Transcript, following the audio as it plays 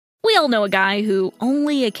all know a guy who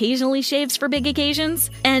only occasionally shaves for big occasions,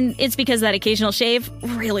 and it's because that occasional shave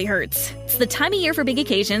really hurts. It's the time of year for big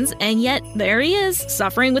occasions, and yet there he is,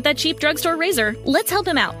 suffering with that cheap drugstore razor. Let's help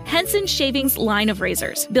him out. Henson Shaving's line of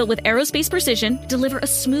razors, built with aerospace precision, deliver a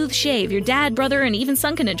smooth shave your dad, brother, and even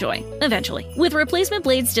son can enjoy, eventually. With replacement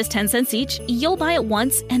blades just 10 cents each, you'll buy it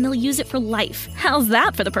once, and they'll use it for life. How's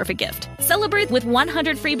that for the perfect gift? Celebrate with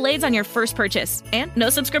 100 free blades on your first purchase, and no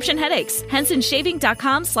subscription headaches.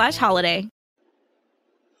 HensonShaving.com/holiday.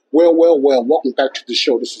 Well, welcome back to the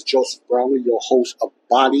show. This is Joseph Brownlee, your host of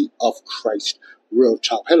Body of Christ Real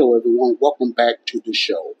Talk. Hello, everyone. Welcome back to the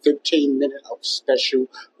show. 15 minutes of special,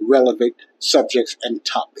 relevant subjects and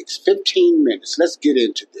topics. 15 minutes. Let's get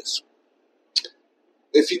into this.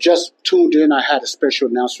 If you just tuned in, I had a special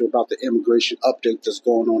announcement about the immigration update that's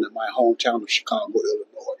going on in my hometown of Chicago,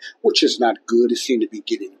 Illinois, which is not good. It seems to be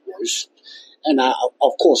getting worse. And I,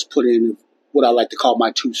 of course, put in what I like to call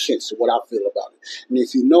my 2 cents, what I feel about it. And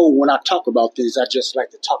if you know, when I talk about things, I just like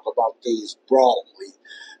to talk about things broadly,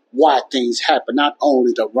 why things happen, not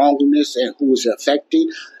only the wrongness and who is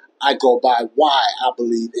affected. I go by why I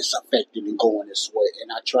believe it's affected and going this way.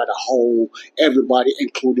 And I try to hold everybody,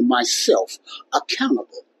 including myself,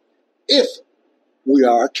 accountable. If we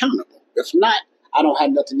are accountable. If not, I don't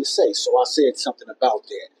have nothing to say. So I said something about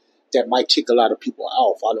that might tick a lot of people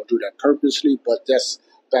off. I don't do that purposely, but that's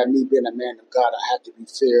by me being a man of God. I have to be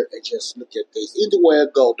fair and just look at things. Either way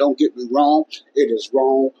it go, don't get me wrong. It is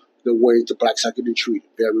wrong the way the blacks are getting treated.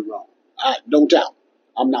 Very wrong. No doubt.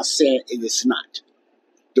 I'm not saying it is not.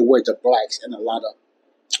 The way the blacks and a lot of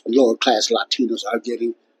lower class Latinos are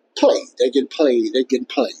getting played. They're getting played.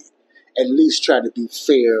 At least try to be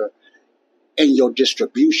fair in your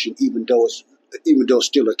distribution, even though it's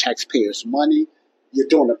still a taxpayer's money. You're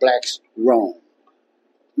doing the blacks wrong.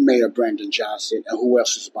 Mayor Brandon Johnson and who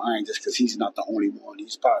else is behind this, because he's not the only one.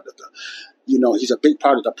 He's part of he's a big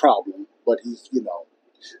part of the problem, but he's,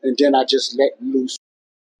 and then I just let loose,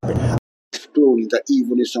 excluding the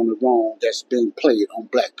evilness on the wrong that's being played on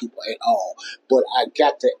black people at all. But I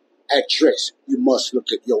got to address, you must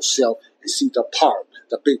look at yourself and see the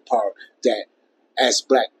big part that as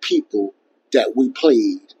black people that we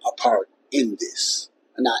played a part in this.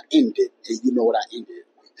 And I ended, and you know what I ended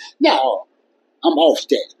with. Now, I'm off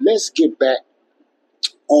that. Let's get back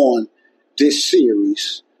on this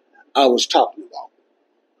series I was talking about.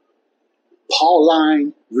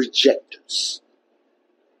 Pauline rejectors.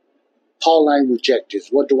 Pauline rejectors.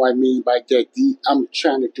 What do I mean by that? I'm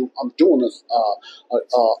doing a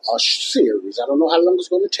series. I don't know how long it's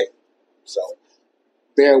going to take. So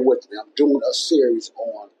bear with me. I'm doing a series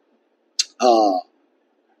on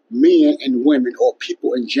men and women or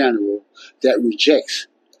people in general that rejects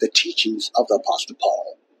the teachings of the Apostle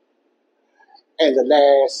Paul. And the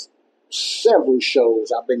last several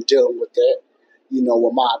shows I've been dealing with that,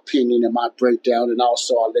 with my opinion and my breakdown. And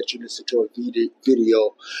also I'll let you listen to a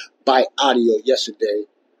video by audio yesterday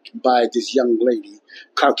by this young lady,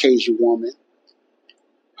 Caucasian woman.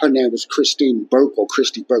 Her name was Christine Burke or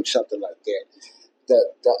Christy Burke, something like that.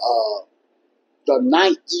 The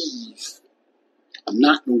naive,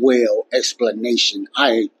 not well explanation,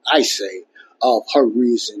 I say, of her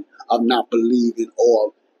reason of not believing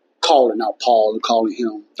or calling out Paul and calling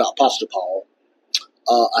him, the Apostle Paul,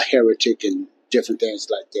 a heretic and different things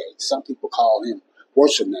like that. Some people call him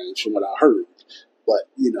worse names from what I heard. But,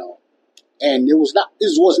 and it was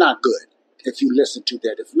not good if you listen to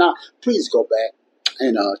that. If not, please go back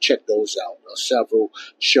and check those out. Several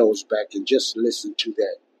shows back and just listen to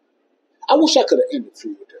that. I wish I could have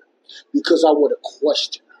interviewed her because I would have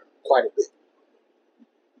questioned her quite a bit.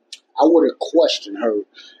 I would have questioned her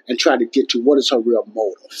and tried to get to what is her real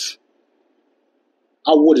motive.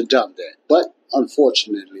 I would have done that. But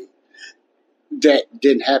unfortunately, that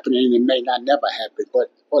didn't happen and it may not never happen. But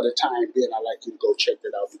for the time being, I'd like you to go check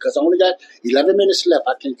it out because I only got 11 minutes left.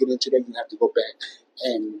 I can't get into that. You have to go back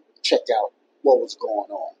and check out what was going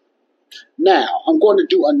on. Now, I'm going to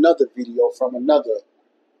do another video from another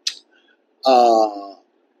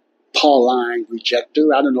Pauline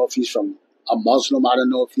rejector. I don't know if he's from a Muslim. I don't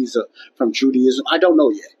know if he's from Judaism. I don't know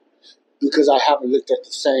yet because I haven't looked at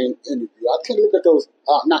the same interview. I can't look at those,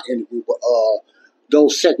 not interview, but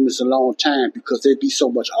those segments a long time because they'd be so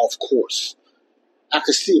much off course. I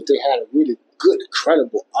could see if they had a really good,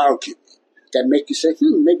 credible argument that make you say,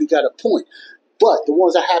 maybe got a point. But the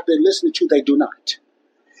ones I have been listening to, they do not.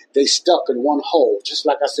 They stuck in one hole. Just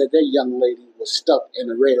like I said, that young lady was stuck in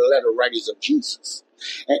the red letter writings of Jesus.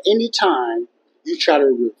 And anytime you try to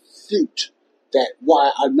refute that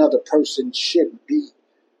why another person shouldn't be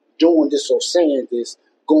doing this or saying this,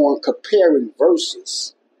 comparing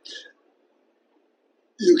verses,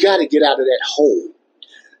 You got to get out of that hole.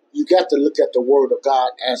 You got to look at the Word of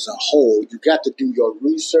God as a whole. You got to do your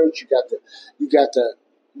research. You got to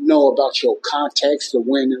know about your context, the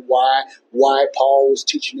when and why Paul was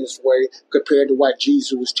teaching this way compared to why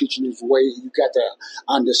Jesus was teaching his way. You got to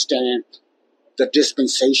understand the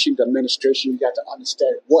dispensation, the administration. You got to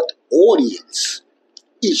understand what audience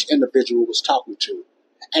each individual was talking to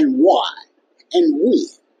and why and when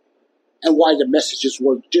and why the messages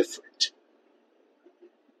were different.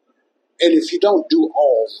 And if you don't do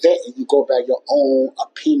all that and you go by your own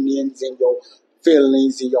opinions and your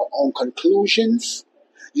feelings and your own conclusions,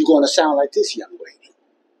 you're going to sound like this young lady.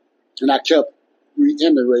 And I kept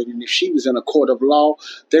reiterating, if she was in a court of law,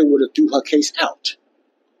 they would have threw her case out.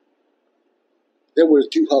 They would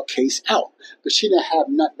have threw her case out. But she didn't have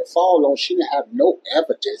nothing to fall on. She didn't have no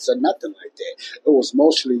evidence or nothing like that. It was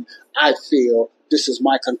mostly, I feel, this is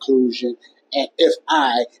my conclusion. And if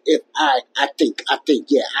I think.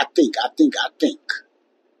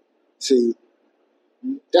 See,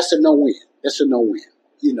 that's a no-win. That's a no-win,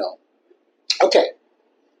 you know. Okay.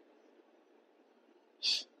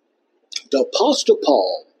 The Apostle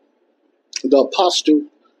Paul, the apostle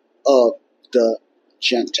of the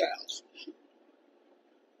Gentiles.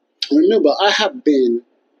 Remember, I have been,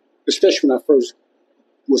 especially when I first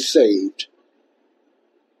was saved,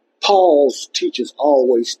 Paul's teachings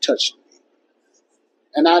always touched me.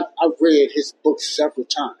 And I've read his book several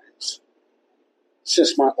times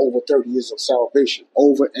since my over 30 years of salvation,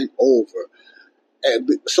 over and over. And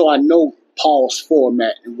so I know Paul's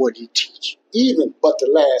format and what he teaches. Even but the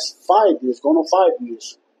last 5 years, going on 5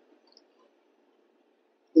 years,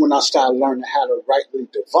 when I started learning how to rightly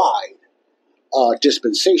divide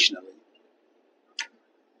dispensationally,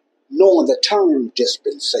 knowing the term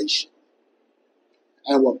dispensation.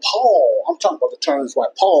 And when Paul, I'm talking about the terms why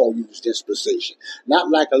Paul used dispensation, not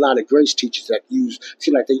like a lot of grace teachers that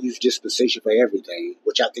seem like they use dispensation for everything,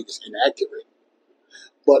 which I think is inaccurate.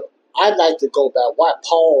 But I'd like to go by why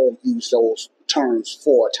Paul used those terms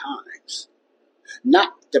 4 times.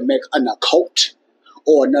 Not to make an occult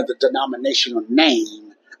or another denominational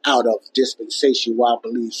name out of dispensation, while I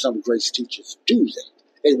believe some grace teachers do that.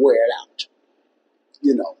 They wear it out.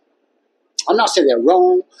 You know, I'm not saying they're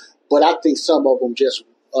wrong, but I think some of them just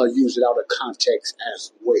use it out of context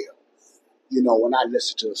as well. You know, when I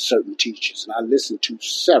listen to certain teachers, and I listen to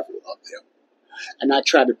several of them, and I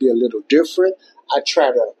try to be a little different. I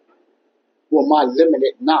try to, with my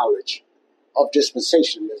limited knowledge of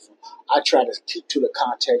dispensationalism, I try to keep to the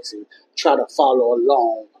context and try to follow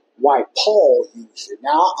along why Paul used it.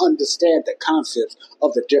 Now, I understand the concepts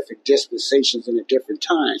of the different dispensations in the different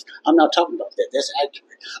times. I'm not talking about that. That's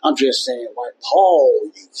accurate. I'm just saying why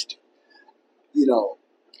Paul used it. You know,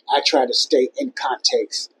 I try to stay in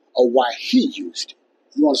context of why he used it.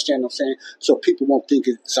 You understand what I'm saying? So people won't think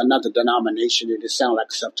it's another denomination and it sounds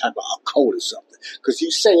like some type of occult or something. Because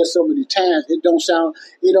you say it so many times, it don't sound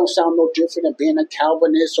no different than being a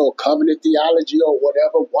Calvinist or covenant theology or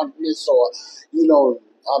whatever, oneness or, you know,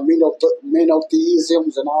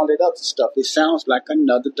 monotheisms and all that other stuff. It sounds like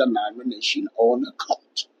another denomination or an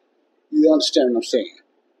occult. You understand what I'm saying?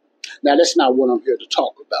 Now, that's not what I'm here to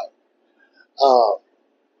talk about.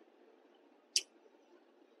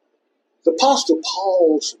 The Apostle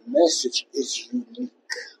Paul's message is unique.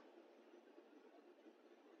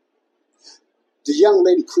 The young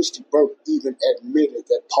lady, Christy Burke, even admitted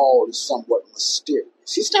that Paul is somewhat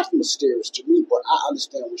mysterious. He's not mysterious to me, but I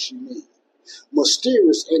understand what she means.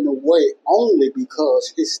 Mysterious in a way only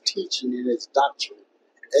because his teaching and his doctrine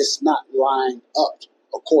is not lined up,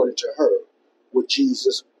 according to her, with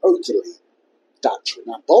Jesus' earthly doctrine.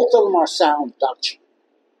 Now, both of them are sound doctrine.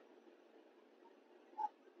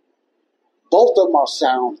 Both of them are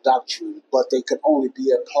sound doctrine, but they can only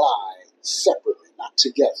be applied separately, not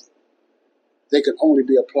together. They can only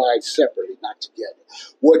be applied separately, not together.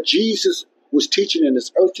 What Jesus was teaching in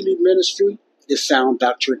his earthly ministry is sound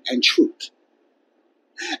doctrine and truth.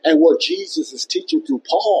 And what Jesus is teaching through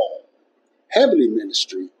Paul, heavenly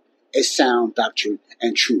ministry, is sound doctrine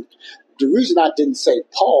and truth. The reason I didn't say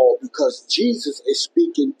Paul, because Jesus is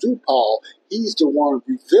speaking through Paul. He's the one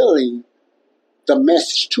revealing the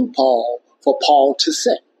message to Paul for Paul to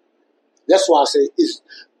say. That's why I say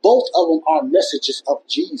both of them are messages of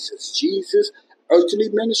Jesus. Jesus' earthly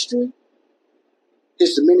ministry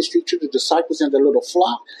is the ministry to the disciples and the little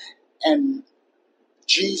flock. And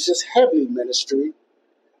Jesus' heavenly ministry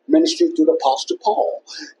through the Apostle Paul.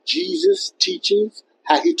 Jesus' teachings,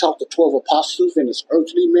 how he taught the 12 apostles in his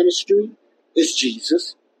earthly ministry, is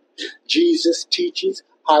Jesus. Jesus' teachings,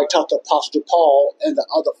 how he taught the Apostle Paul and the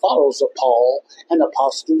other followers of Paul and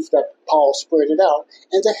apostles that Paul spread it out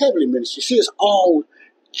in the heavenly ministry. See, it's all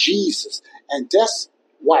Jesus. And that's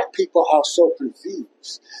why people are so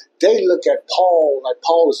confused. They look at Paul like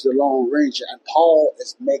Paul is the Lone Ranger, and Paul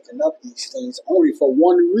is making up these things only for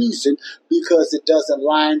one reason, because it doesn't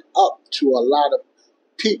line up to a lot of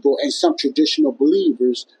people and some traditional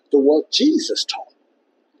believers to what Jesus taught.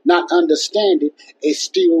 Not understanding it's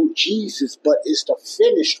still Jesus, but it's the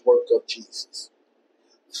finished work of Jesus.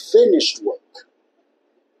 Finished work.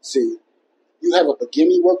 See, you have a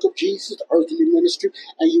beginning work of Jesus, the earthly ministry,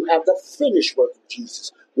 and you have the finished work of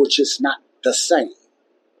Jesus, which is not the same.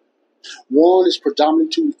 One is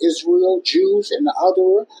predominantly to Israel, Jews, and the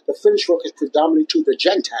other, the finished work is predominantly to the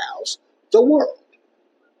Gentiles, the world.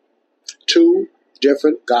 Two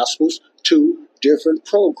different gospels, two different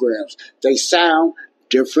programs. They sound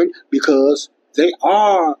different because they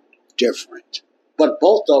are different. But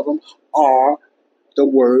both of them are the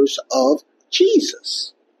words of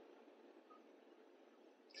Jesus.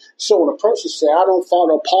 So when a person says, I don't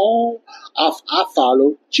follow Paul, I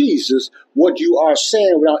follow Jesus, what you are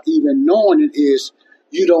saying without even knowing it is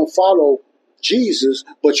you don't follow Jesus,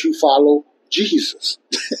 but you follow Jesus.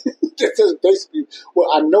 That's basically,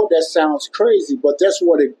 well, I know that sounds crazy, but that's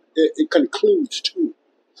what it concludes to.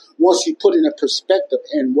 Once you put in a perspective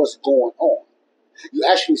in what's going on,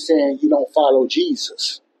 you're actually saying you don't follow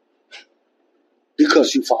Jesus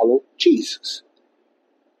because you follow Jesus.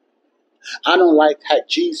 I don't like how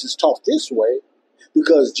Jesus talked this way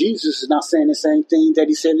because Jesus is not saying the same thing that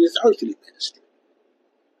he said in his earthly ministry.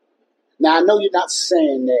 Now, I know you're not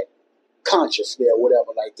saying that consciously or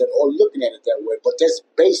whatever like that, or looking at it that way, but that's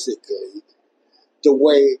basically the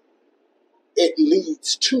way it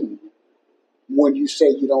leads to when you say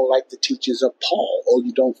you don't like the teachings of Paul or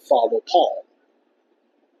you don't follow Paul.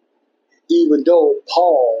 Even though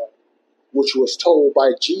Paul, which was told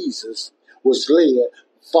by Jesus, was led,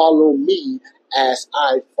 follow me as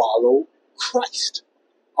I follow Christ.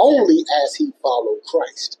 Only as he followed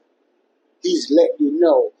Christ. He's letting you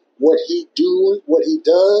know what he doing, what he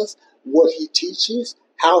does, what he teaches,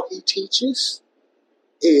 how he teaches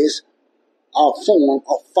is a form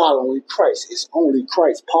of following Christ. It's only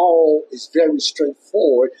Christ. Paul is very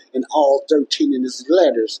straightforward in all 13 of his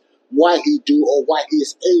letters. Why he do or why he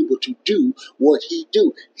is able to do what he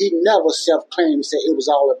do. He never self-claimed and said it was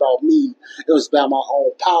all about me. It was about my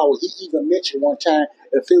own power. He even mentioned one time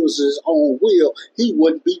if it was his own will, he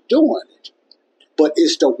wouldn't be doing it. But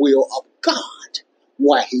it's the will of God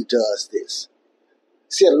why he does this.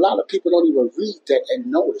 See, a lot of people don't even read that and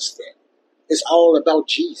notice that. It's all about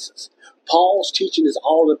Jesus. Paul's teaching is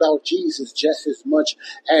all about Jesus just as much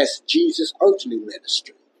as Jesus' earthly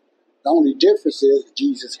ministry. The only difference is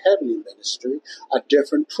Jesus' heavenly ministry, a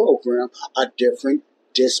different program, a different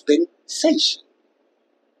dispensation.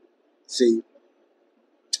 See,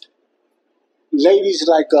 ladies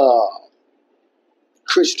like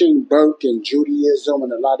Christine Burke and Judaism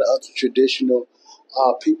and a lot of other traditional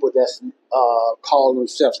people that's call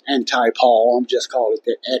themselves anti-Paul, I'm just calling it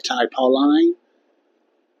the anti-Pauline,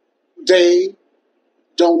 they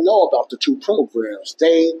don't know about the two programs.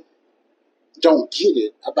 They don't get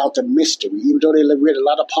it about the mystery. Even though they read a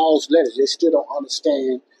lot of Paul's letters, they still don't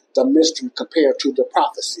understand the mystery compared to the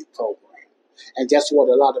prophecy program. And that's what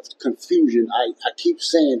a lot of confusion, I keep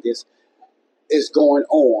saying this, is going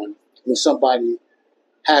on when somebody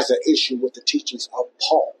has an issue with the teachings of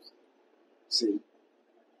Paul. See,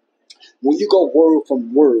 when you go word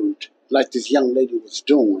from word, like this young lady was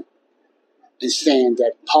doing, and saying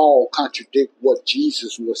that Paul contradicted what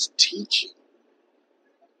Jesus was teaching,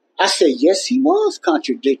 I said, yes, he was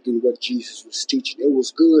contradicting what Jesus was teaching. It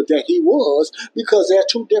was good that he was, because there are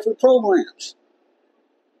two different programs.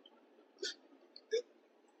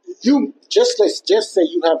 Let's just say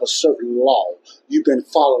you have a certain law you've been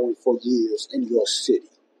following for years in your city,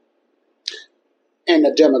 and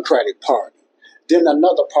the Democratic Party. Then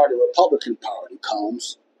another party, Republican Party,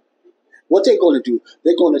 comes. What they're going to do,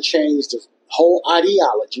 they're going to change the whole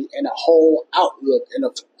ideology and a whole outlook in a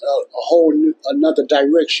whole another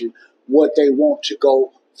direction, what they want to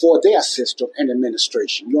go for their system and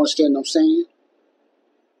administration. You understand what I'm saying?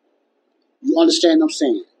 You understand what I'm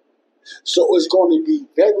saying? So it's going to be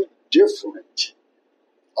very different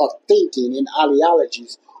of thinking and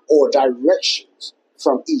ideologies or directions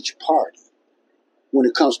from each party when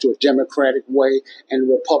it comes to a Democratic way and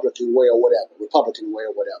a Republican way or whatever.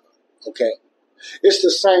 Okay? It's the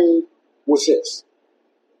same with this.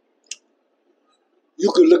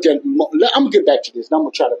 You could look at, I'm going to get back to this, and I'm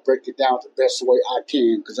going to try to break it down the best way I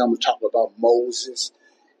can, because I'm going to talk about Moses'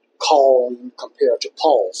 calling compared to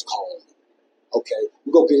Paul's calling. Okay?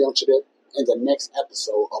 We're going to get onto that in the next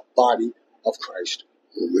episode of Body of Christ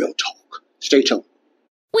Real Talk. Stay tuned.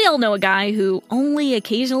 We all know a guy who only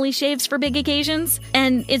occasionally shaves for big occasions,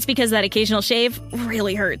 and it's because that occasional shave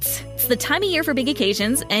really hurts. It's the time of year for big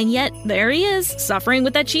occasions, and yet there he is, suffering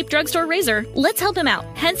with that cheap drugstore razor. Let's help him out.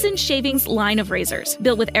 Henson Shaving's line of razors,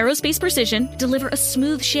 built with aerospace precision, deliver a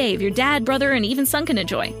smooth shave your dad, brother, and even son can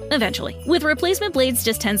enjoy, eventually. With replacement blades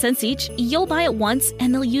just 10 cents each, you'll buy it once,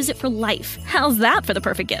 and they'll use it for life. How's that for the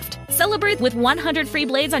perfect gift? Celebrate with 100 free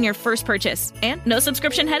blades on your first purchase, and no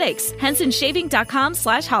subscription headaches.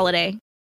 HensonShaving.com/holiday.